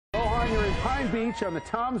you're in Pine Beach on the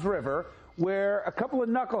Toms River, where a couple of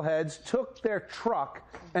knuckleheads took their truck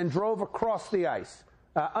and drove across the ice.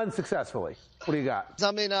 Unsuccessfully. What do you got?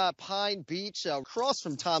 I'm in Pine Beach, across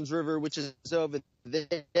from Toms River, which is over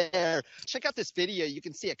there. Check out this video. You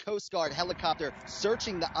can see a Coast Guard helicopter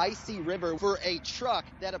searching the icy river for a truck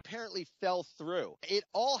that apparently fell through. It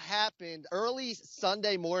all happened early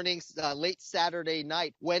Sunday morning, late Saturday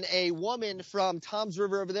night, when a woman from Toms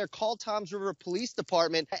River over there called Toms River Police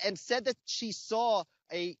Department and said that she saw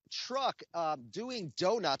a truck doing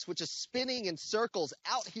donuts, which is spinning in circles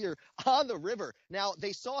out here on the river. Now,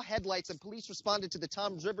 they saw headlights and police responded to the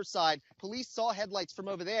Toms River side. Police saw headlights from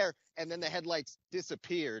over there, and then the headlights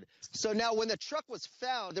disappeared. So now when the truck was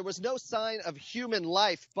found, there was no sign of human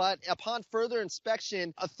life, but upon further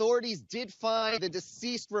inspection, authorities did find the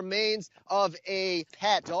deceased remains of a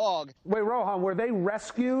pet dog. Wait, Rohan, were they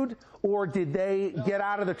rescued, or did they get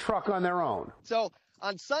out of the truck on their own? So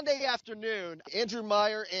on Sunday afternoon, Andrew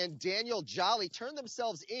Meyer and Daniel Jolly turned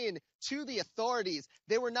themselves in to the authorities.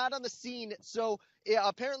 They were not on the scene, so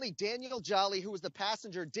apparently Daniel Jolly, who was the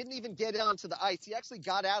passenger, didn't even get onto the ice. He actually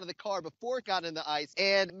got out of the car before it got in the ice,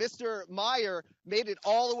 and Mr. Meyer made it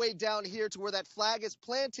all the way down here to where that flag is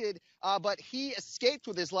planted, but he escaped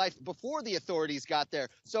with his life before the authorities got there.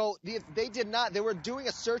 So they did not. They were doing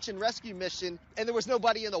a search and rescue mission, and there was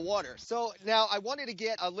nobody in the water. So now I wanted to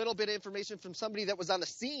get a little bit of information from somebody that was on the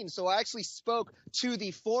scene, so I actually spoke to the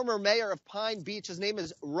former mayor of Pine Beach. His name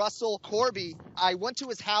is Russell Corby. I went to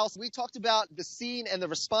his house. We talked about the scene and the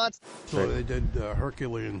response. So they did a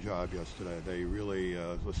Herculean job yesterday. They really,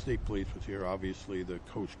 the state police was here, obviously the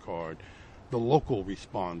Coast Guard, the local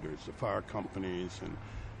responders, the fire companies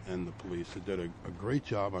and the police. They did a great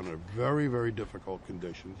job under very, very difficult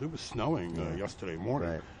conditions. It was snowing yesterday morning.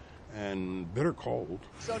 Right. And bitter cold.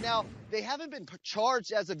 So now they haven't been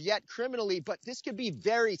charged as of yet criminally, but this could be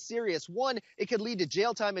very serious. One, it could lead to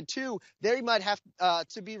jail time, and two, they might have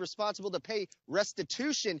to be responsible to pay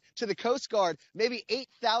restitution to the Coast Guard, maybe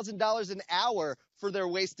 $8,000 an hour for their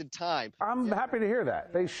wasted time. I'm happy to hear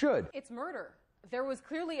that. They should. It's murder. There was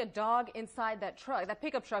clearly a dog inside that truck, that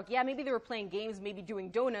pickup truck. Yeah, maybe they were playing games, maybe doing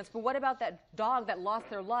donuts, but what about that dog that lost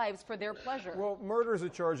their lives for their pleasure? Well, murder is a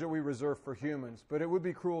charge that we reserve for humans, but it would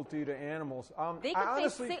be cruelty to animals. They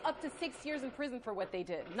could face up to 6 years in prison for what they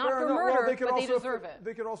did. Not for murder, but they deserve it.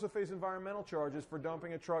 They could also face environmental charges for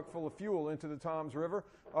dumping a truck full of fuel into the Toms River,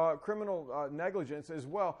 criminal negligence as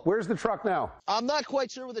well. Where's the truck now? I'm not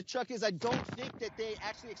quite sure where the truck is. I don't think that they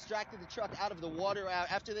actually extracted the truck out of the water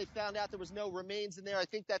after they found out there was no remains in there. I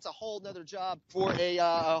think that's a whole nother job for a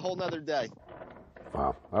whole nother day.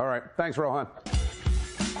 Wow. All right. Thanks, Rohan.